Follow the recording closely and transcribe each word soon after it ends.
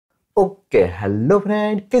Okay hello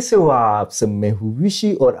friend, कैसे हो आप सब। मैं हूँ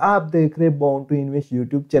विशी और आप देख रहे born to invest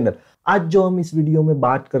YouTube channel. आज जो हम इस वीडियो में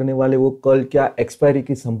बात करने वाले वो कल क्या एक्सपायरी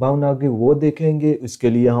की संभावना होगी वो देखेंगे। उसके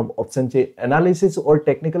लिए हम ऑप्शन चेन एनालिसिस और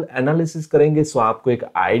टेक्निकल एनालिसिस करेंगे। सो आपको एक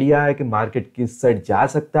आइडिया है कि मार्केट किस साइड जा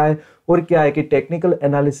सकता है और क्या है कि टेक्निकल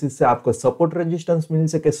एनालिसिस से आपको सपोर्ट रेजिस्टेंस मिल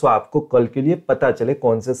सके। सो आपको कल के लिए पता चले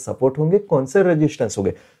कौन से सपोर्ट होंगे कौन से रेजिस्टेंस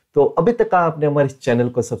होंगे। तो अभी तक आपने हमारे इस चैनल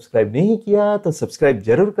को सब्सक्राइब नहीं किया तो सब्सक्राइब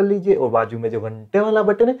जरूर कर लीजिए और बाजू में जो घंटे वाला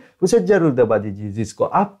बटन है उसे जरूर दबा दीजिए, जिसको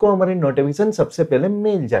आपको हमारी नोटिफिकेशन सबसे पहले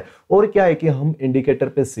मिल जाए। और क्या है कि हम इंडिकेटर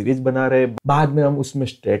पे सीरीज बना रहे हैं, बाद में हम उसमें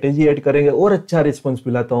स्ट्रेटेजी ऐड करेंगे और अच्छा रिस्पॉन्स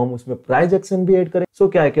मिला तो हम उसमें प्राइस एक्शन भी ऐड करेंगे। सो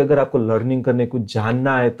क्या है कि अगर आपको लर्निंग करने को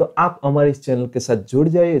जानना है तो आप हमारे इस चैनल के साथ जुड़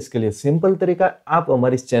जाइए। इसके लिए सिंपल तरीका, आप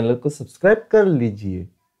हमारे इस चैनल को सब्सक्राइब कर लीजिए।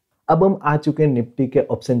 अब हम आ चुके हैं निफ्टी के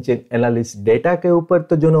ऑप्शन चेन एनालिसिस डेटा के ऊपर।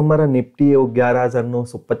 तो जो हमारा निफ्टी है वो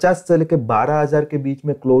 11,950 से लेकर 12,000 के बीच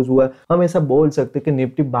में क्लोज हुआ। हम ऐसा बोल सकते हैं कि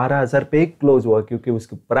निफ्टी 12,000 पे ही क्लोज हुआ क्योंकि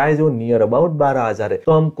उसकी प्राइस वो नियर अबाउट 12,000 है।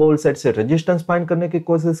 तो हम कॉल साइड से रेजिस्टेंस फाइंड करने की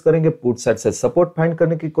कोशिश करेंगे, पुट साइड से सपोर्ट फाइंड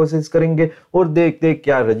करने की कोशिश करेंगे और देखते हैं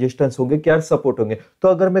क्या रेजिस्टेंस होंगे क्या सपोर्ट होंगे। तो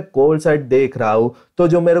अगर मैं कॉल साइड देख रहा हूं तो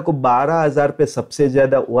जो मेरे को 12,000 पे सबसे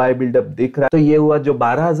ज्यादा वाई बिल्डअप दिख रहा है। तो ये हुआ जो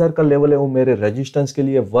 12,000 का लेवल है वो मेरे रेजिस्टेंस के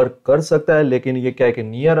लिए वर्क कर सकता है। लेकिन ये क्या है कि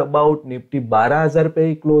नियर अबाउट निफ्टी 12,000 पे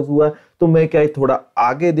ही क्लोज हुआ। तो मैं क्या है थोड़ा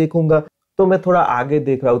आगे देखूंगा। तो मैं थोड़ा आगे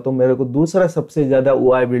देख रहा हूं तो मेरे को दूसरा सबसे ज्यादा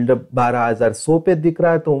ओआई बिल्डअप 12,100 पे दिख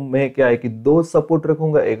रहा है। तो मैं क्या है कि दो सपोर्ट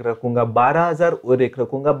रखूंगा, एक रखूंगा 12,000 और एक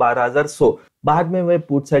रखूंगा 12,100। बाद में मैं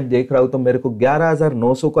पुट साइड देख रहा हूं तो मेरे को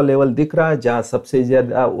 11,900 का लेवल दिख रहा है जहां सबसे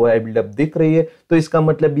ज्यादा ओआई बिल्डअप दिख रही है। तो इसका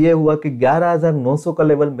मतलब ये हुआ कि 11,900 का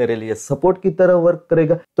लेवल मेरे लिए सपोर्ट की तरह वर्क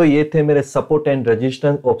करेगा। तो ये थे मेरे support and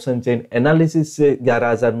resistance option chain analysis से।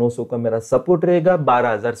 11,900 का मेरा सपोर्ट रहेगा,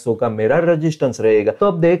 12,100 का मेरा रेजिस्टेंस रहेगा। तो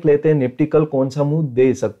अब देख लेते हैं निफ्टी कल कौन सा मूव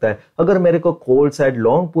दे सकता है। अगर मेरे को call side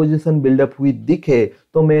long position buildup हुई दिखे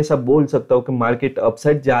तो मैं ऐसा बोल सकता हूं कि मार्केट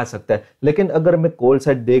अपसाइड जा सकता है। लेकिन अगर मैं कॉल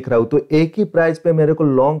साइड देख रहा हूं तो एक ही प्राइस पे मेरे को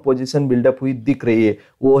लॉन्ग पोजीशन बिल्डअप हुई दिख रही है,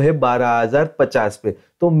 वो है 12,050 पे।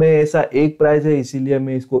 तो मैं ऐसा एक प्राइस है इसीलिए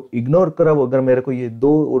मैं इसको इग्नोर कर रहा हूं। अगर मेरे को ये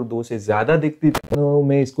दो और दो से ज्यादा दिखती तो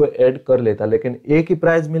मैं इसको ऐड कर लेता, लेकिन एक ही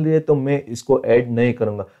प्राइस मिल रही है तो मैं इसको ऐड नहीं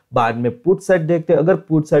करूंगा। बाद में पुट साइड देखते हैं। अगर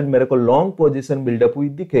पुट साइड मेरे को लॉन्ग पोजीशन बिल्डअप हुई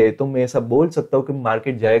दिखे तो मैं ऐसा बोल सकता हूं कि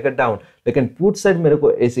मार्केट जाएगा डाउन। लेकिन पुट साइड मेरे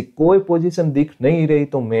को ऐसी कोई पोजीशन दिख नहीं रही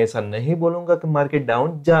तो मैं ऐसा नहीं बोलूंगा कि मार्केट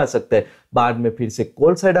डाउन जा सकता है। बाद में फिर से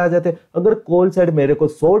कॉल साइड आ जाते। अगर कॉल साइड मेरे को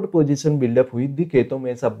शॉर्ट पोजीशन बिल्डअप हुई दिखे तो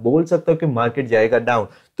मैं ऐसा बोल सकता हूं कि मार्केट जाएगा डाउन।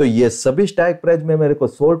 तो ये सभी स्ट्राइक प्राइस में मेरे को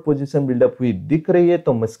शॉर्ट पोजीशन बिल्डअप हुई दिख रही है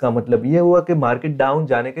तो इसका मतलब ये हुआ कि मार्केट डाउन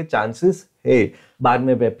जाने के चांसेस है। बाद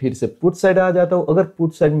में मैं फिर से पुट साइड आ जाता हूं। अगर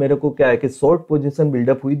पुट साइड मेरे को क्या है कि शॉर्ट पोजीशन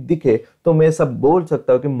बिल्डअप हुई दिखे तो मैं सब बोल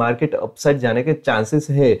सकता हूं कि मार्केट अपसाइड जाने के चांसेस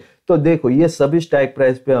है। तो देखो ये सभी स्ट्राइक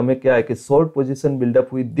प्राइस पे हमें क्या है कि शॉर्ट पोजीशन बिल्डअप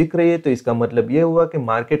हुई दिख रही है तो इसका मतलब ये हुआ कि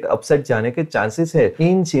मार्केट अपसाइड जाने के चांसेस है।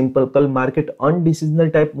 इन सिंपल कल मार्केट अनडिसीजनल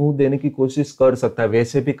टाइप मूव देने की कोशिश कर सकता है।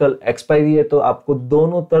 वैसे भी कल एक्सपायरी है तो आपको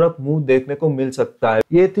दोनों तरफ मूव देखने को मिल सकता है।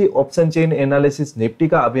 ये थी ऑप्शन चेन एनालिसिस निफ्टी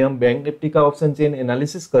का। अभी हम बैंक निफ्टी का ऑप्शन चेन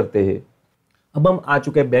एनालिसिस करते हैं। अब हम आ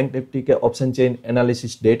चुके हैं बैंक निफ्टी के ऑप्शन चेन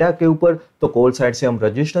एनालिसिस डेटा के ऊपर। तो कॉल साइड से हम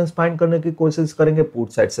रेजिस्टेंस फाइंड करने की कोशिश करेंगे, पुट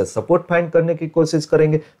साइड से सपोर्ट फाइंड करने की कोशिश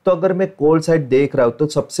करेंगे। तो अगर मैं कॉल साइड देख रहा हूं तो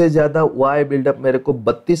सबसे ज्यादा वाई बिल्डअप मेरे को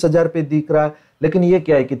 32,000 पे दिख रहा है। लेकिन ये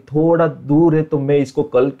क्या है कि थोड़ा दूर है तो मैं इसको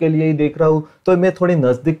कल के लिए ही देख रहा हूं। तो मैं थोड़ी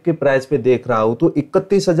नजदीक के प्राइस पे देख रहा हूं तो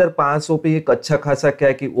 31,500 पे एक अच्छा खासा क्या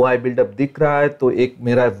है कि वाई बिल्डअप दिख रहा है। तो एक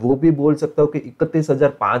मेरा वो भी बोल सकता हूं कि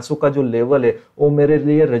 31,500 का जो लेवल है वो मेरे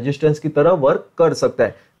लिए रेजिस्टेंस की तरह वर्क कर सकता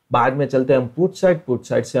है। बाद में चलते हैं हम पुट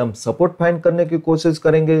साइड से हम सपोर्ट फाइंड करने की कोशिश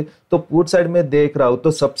करेंगे। तो पुट साइड में देख रहा हूं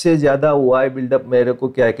तो सबसे ज्यादा वाई बिल्डअप मेरे को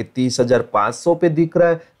क्या है कि 30,500 पे दिख रहा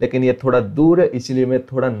है। लेकिन ये थोड़ा दूर है इसलिए मैं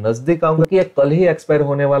थोड़ा नजदीक आऊंगा कि ये कल ही एक्सपायर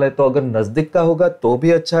होने वाला है। तो अगर नजदीक का होगा तो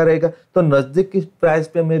भी अच्छा रहेगा। तो नजदीक की प्राइस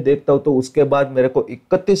पे मैं देखता हूं तो उसके बाद मेरे को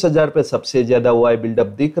 31,000 पे सबसे ज्यादा वाई बिल्डअप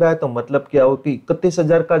दिख रहा है। तो मतलब क्या हो कि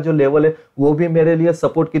 31,000 का जो लेवल है वो भी मेरे लिए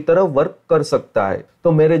सपोर्ट की तरह वर्क कर सकता है।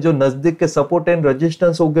 तो मेरे जो नजदीक के सपोर्ट एंड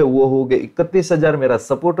रेजिस्टेंस हो गए वो हो गए 31,000 मेरा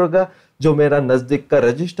सपोर्ट होगा, जो मेरा नजदीक का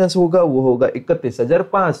रेजिस्टेंस होगा वो होगा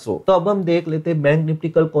 31,500। तो अब हम देख लेते हैं बैंक निफ्टी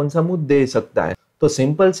कल कौन सा मूव दे सकता है। तो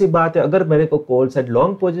सिंपल सी बात है, अगर मेरे को call side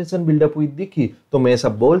long position buildup हुई दिखी तो मैं ऐसा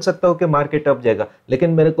बोल सकता हूं कि मार्केट अप जाएगा। लेकिन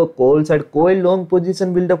मेरे को कॉल साइड कोई लॉन्ग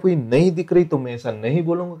पोजीशन बिल्डअप हुई नहीं दिख रही तो मैं ऐसा नहीं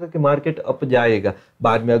बोलूंगा कि मार्केट अप जाएगा।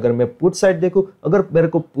 बाद में अगर मैं पुट साइड देखूं, अगर मेरे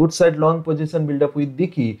को put side long position buildup हुई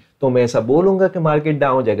दिखी तो मैं ऐसा बोलूंगा कि मार्केट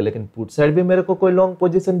डाउन जाएगा। लेकिन पुट साइड भी मेरे को कोई लॉन्ग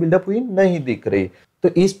पोजीशन बिल्डअप हुई नहीं दिख रही। तो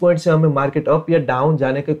इस पॉइंट से हमें मार्केट अप या डाउन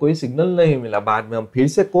जाने के कोई सिग्नल नहीं मिला। बाद में हम फिर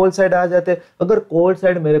से कॉल साइड आ जाते। अगर कॉल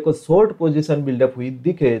साइड मेरे को शॉर्ट पोजीशन बिल्डअप हुई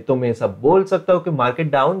दिखे तो मैं ऐसा बोल सकता हूँ कि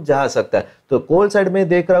मार्केट डाउन जा सकता है। तो कॉल साइड में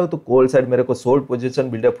देख रहा हूँ तो कॉल साइड मेरे को शॉर्ट पोजीशन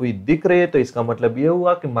बिल्डअप हुई दिख रही है, तो इसका मतलब ये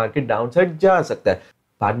हुआ कि मार्केट डाउन साइड जा सकता है।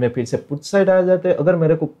 बाद में फिर से पुट साइड आ जाते हैं। अगर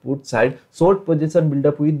मेरे को put side short position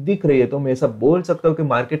buildup हुई दिख रही है तो मैं ऐसा बोल सकता हूँ कि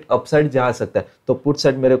मार्केट अप साइड जा सकता है। तो पुट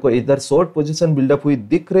साइड मेरे को इधर शॉर्ट पोजीशन बिल्डअप हुई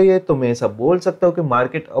दिख रही है तो मैं ऐसा बोल सकता हूँ कि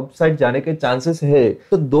मार्केट अप साइड जाने के चांसेस है।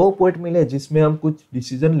 तो 2 पॉइंट मिले जिसमें हम कुछ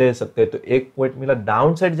डिसीजन ले सकते हैं। तो एक पॉइंट मिला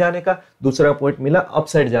डाउन साइड जाने का, दूसरा पॉइंट मिला अप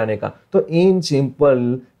साइड जाने का। तो इन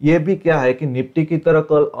सिंपल ये भी क्या है कि निफ्टी की तरह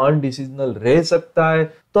कल अनडिसीजनल रह सकता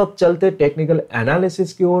है। तो अब चलते टेक्निकल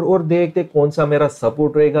एनालिसिस की ओर और देखते कौन सा मेरा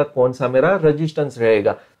सपोर्ट रहेगा, कौन सा मेरा रेजिस्टेंस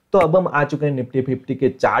रहेगा। तो अब हम आ चुके हैं निफ्टी 50 के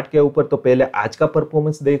चार्ट के ऊपर। तो पहले आज का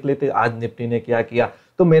परफॉर्मेंस देख लेते हैं, आज निफ्टी ने क्या किया।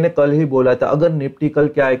 तो मैंने कल ही बोला था अगर निफ्टी कल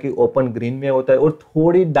क्या है कि ओपन ग्रीन में होता है और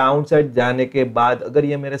थोड़ी डाउन साइड जाने के बाद अगर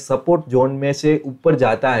ये मेरे सपोर्ट जोन में से ऊपर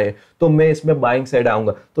जाता है तो मैं इसमें बाइंग साइड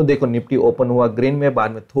आऊंगा। तो देखो निफ्टी ओपन हुआ ग्रीन में,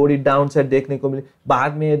 बाद में थोड़ी डाउन साइड देखने को मिली,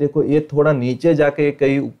 बाद में ये देखो ये थोड़ा नीचे जाके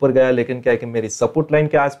कहीं ऊपर गया, लेकिन क्या है कि मेरी सपोर्ट लाइन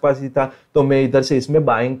के आसपास ही था तो मैं इधर से इसमें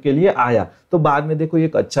बाइंग के लिए आया। तो बाद में देखो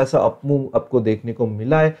एक अच्छा सा अप मूव आपको देखने को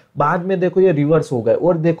मिला है। बाद में देखो ये रिवर्स हो गया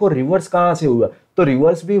और देखो रिवर्स कहां से हुआ, तो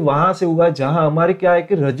रिवर्स भी वहां से हुआ जहां हमारी क्या है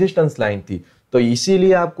कि रेजिस्टेंस लाइन थी। तो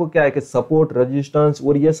इसीलिए आपको क्या है कि सपोर्ट, रेजिस्टेंस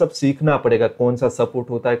और ये सब सीखना पड़ेगा, कौन सा सपोर्ट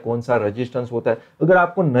होता है, कौन सा रेजिस्टेंस होता है। अगर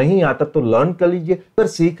आपको नहीं आता तो लर्न कर लीजिए, अगर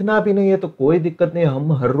सीखना भी नहीं है तो कोई दिक्कत नहीं।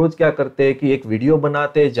 हम हर रोज क्या करते हैं कि एक वीडियो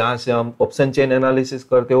बनाते हैं जहां से हम ऑप्शन चेन एनालिसिस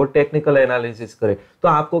करते हैं और टेक्निकल एनालिसिस करें। तो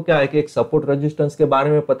आपको क्या है कि एक सपोर्ट रेजिस्टेंस के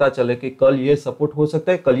बारे में पता चले कि कल ये सपोर्ट हो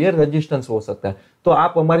सकता है, कल ये रेजिस्टेंस हो सकता है। तो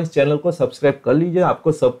आप हमारे चैनल को सब्सक्राइब कर लीजिए,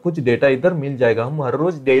 आपको सब कुछ डेटा इधर मिल जाएगा। हम हर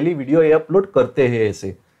रोज डेली वीडियो ये अपलोड करते हैं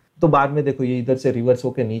ऐसे। तो बाद में देखो ये इधर से रिवर्स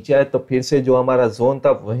होकर नीचे आए तो फिर से जो हमारा जोन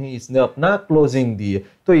था वहीं इसने अपना क्लोजिंग दी है।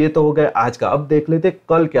 तो ये तो हो गया आज का। अब देख लेते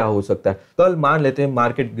कल क्या हो सकता है। कल मान लेते हैं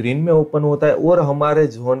मार्केट ग्रीन में ओपन होता है और हमारे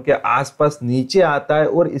जोन के आसपास नीचे आता है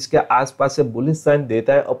और इसके आसपास से बुलिश साइन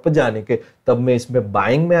देता है अप जाने के, तब मैं इसमें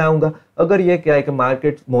बाइंग में आऊंगा। अगर ये क्या है कि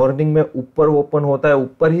मार्केट मॉर्निंग में ऊपर ओपन होता है,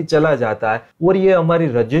 ऊपर ही चला जाता है और ये हमारी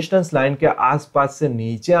रेजिस्टेंस लाइन के आसपास से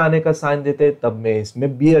नीचे आने का साइन देते हैं, तब मैं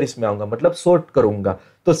इसमें बियरिश में आऊंगा, मतलब शॉर्ट करूंगा।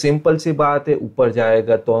 तो सिंपल सी बात है, ऊपर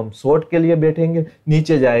जाएगा तो हम शॉर्ट के लिए बैठेंगे,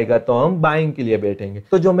 नीचे जाएगा तो हम बाइंग के लिए बैठेंगे।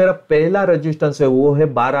 तो जो मेरा पहला रेजिस्टेंस है वो है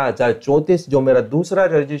 12,034, जो मेरा दूसरा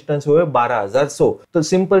रेजिस्टेंस है 12,100। तो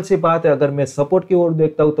सिंपल सी बात है, अगर मैं सपोर्ट की ओर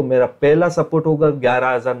देखता हूं तो मेरा पहला सपोर्ट होगा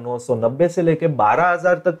 11,990 से लेके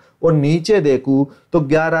 12,000 तक, और नीचे देखूं तो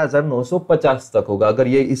 11,950 तक होगा। अगर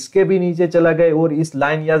ये इसके भी नीचे चला गया और इस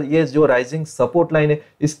लाइन या ये जो राइजिंग सपोर्ट लाइन है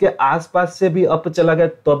इसके आसपास से भी अप चला गया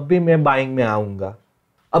तब भी मैं बाइंग में आऊंगा।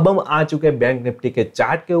 अब हम आ चुके हैं बैंक निफ्टी के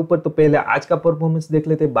चार्ट के ऊपर। तो पहले आज का परफॉर्मेंस देख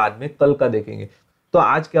लेते हैं, बाद में कल का देखेंगे। तो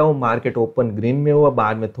आज क्या हो, मार्केट ओपन ग्रीन में हुआ,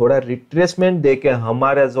 बाद में थोड़ा रिट्रेसमेंट देके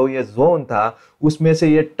हमारा जो ये जोन था उसमें से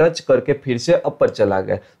ये टच करके फिर से अपर चला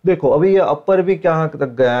गया। देखो अभी ये अपर भी कहाँ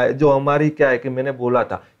तक गया है, जो हमारी क्या है कि मैंने बोला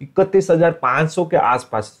था 31,500 के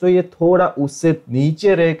आसपास, तो ये थोड़ा उससे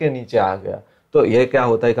नीचे रह के नीचे आ गया। तो ये क्या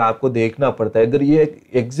होता है कि आपको देखना पड़ता है, अगर ये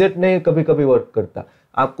एग्जैक्ट नहीं कभी कभी वर्क करता,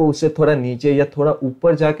 आपको उससे थोड़ा नीचे या थोड़ा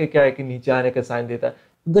ऊपर जाके क्या है कि नीचे आने का साइन देता है।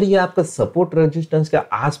 अगर ये आपका सपोर्ट रेजिस्टेंस के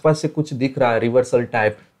आसपास से कुछ दिख रहा है रिवर्सल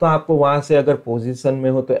टाइप, तो आपको वहां से अगर पोजीशन में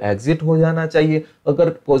हो तो एग्जिट हो जाना चाहिए। अगर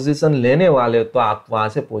पोजीशन लेने वाले हो तो आप वहां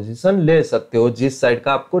से पोजीशन ले सकते हो जिस साइड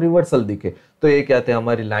का आपको रिवर्सल दिखे। तो ये क्या थे,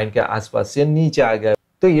 हमारी लाइन के आसपास से नीचे आ गया।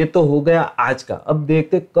 तो ये तो हो गया आज का। अब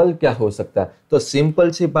देखते कल क्या हो सकता है। तो सिंपल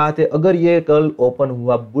सी बात है, अगर ये कल ओपन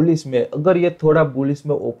हुआ बुलिश में, अगर ये थोड़ा बुलिश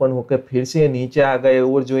में ओपन होकर फिर से नीचे आ गए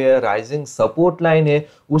और जो ये राइजिंग सपोर्ट लाइन है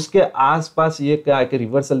उसके आसपास ये क्या है कि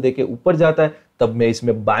रिवर्सल देके ऊपर जाता है, तब मैं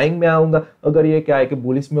इसमें बाइंग में आऊंगा। अगर ये क्या है कि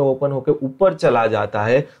बुलिश में ओपन होकर ऊपर चला जाता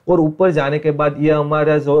है और ऊपर जाने के बाद ये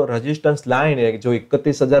हमारा जो रेजिस्टेंस लाइन है जो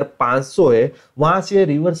 31,500 है वहां से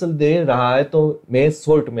रिवर्सल दे रहा है, तो मैं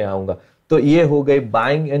शॉर्ट में आऊंगा। तो ये हो गई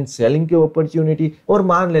बाइंग एंड सेलिंग की अपॉर्चुनिटी। और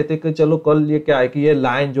मान लेते कि चलो कल ये क्या है कि ये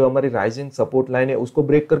लाइन जो हमारी राइजिंग सपोर्ट लाइन है उसको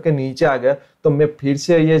ब्रेक करके नीचे आ गया, तो मैं फिर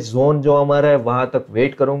से ये जोन जो हमारा है वहां तक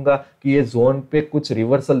वेट करूंगा कि ये जोन पे कुछ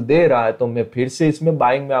रिवर्सल दे रहा है, तो मैं फिर से इसमें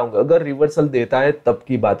बाइंग में आऊंगा। अगर रिवर्सल देता है तब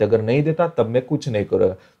की बात है, अगर नहीं देता तब मैं कुछ नहीं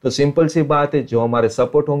करूंगा। तो सिंपल सी बात है, जो हमारे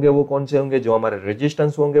सपोर्ट होंगे वो कौन से होंगे, जो हमारे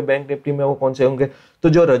रेजिस्टेंस होंगे बैंक निफ्टी में वो कौन से होंगे। तो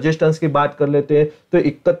जो रेजिस्टेंस की बात कर लेते हैं तो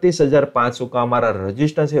 31,500 का हमारा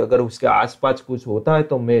रेजिस्टेंस है। अगर उसके आसपास कुछ होता है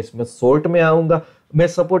तो मैं इसमें शॉर्ट में आऊंगा। मैं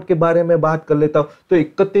सपोर्ट के बारे में बात कर लेता हूं तो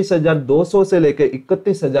 31,200 से लेकर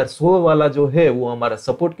 31,100 वाला जो है वो हमारा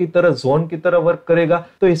सपोर्ट की तरह, जोन की तरह वर्क करेगा।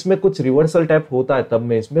 तो इसमें कुछ रिवर्सल टाइप होता है तब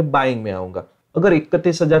मैं इसमें बाइंग में आऊंगा। अगर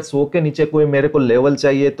 31,100 के नीचे कोई मेरे को लेवल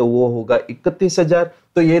चाहिए तो वो होगा 31,000।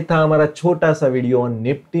 तो ये था हमारा छोटा सा video on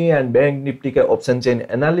Nifty and bank Nifty के ऑप्शन चेन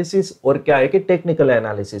एनालिसिस और क्या है कि टेक्निकल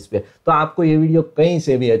एनालिसिस पे। तो आपको ये वीडियो कहीं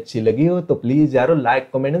से भी अच्छी लगी हो तो प्लीज यारो लाइक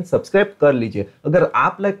कमेंट एंड सब्सक्राइब कर लीजिए। अगर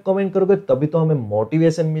आप लाइक कमेंट करोगे तभी तो हमें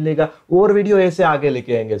मोटिवेशन मिलेगा और वीडियो ऐसे आगे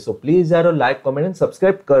लेके आएंगे। सो प्लीज यारो लाइक कमेंट एंड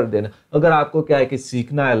सब्सक्राइब कर देना। अगर आपको क्या है कि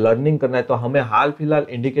सीखना है, लर्निंग करना है, तो हमें हाल फिलहाल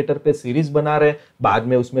इंडिकेटर पे सीरीज बना रहे हैं, बाद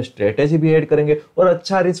में उसमें स्ट्रेटेजी भी ऐड करेंगे और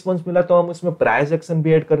अच्छा रिस्पॉन्स मिला तो हम उसमें प्राइस एक्शन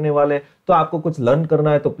भी ऐड करने वाले हैं। तो आपको कुछ लर्न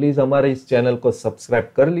करना है तो प्लीज हमारे इस चैनल को सब्सक्राइब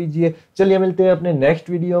कर लीजिए। चलिए मिलते हैं अपने नेक्स्ट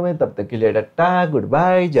वीडियो में, तब तक के लिए टाटा, गुड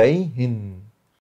बाय, जय हिंद।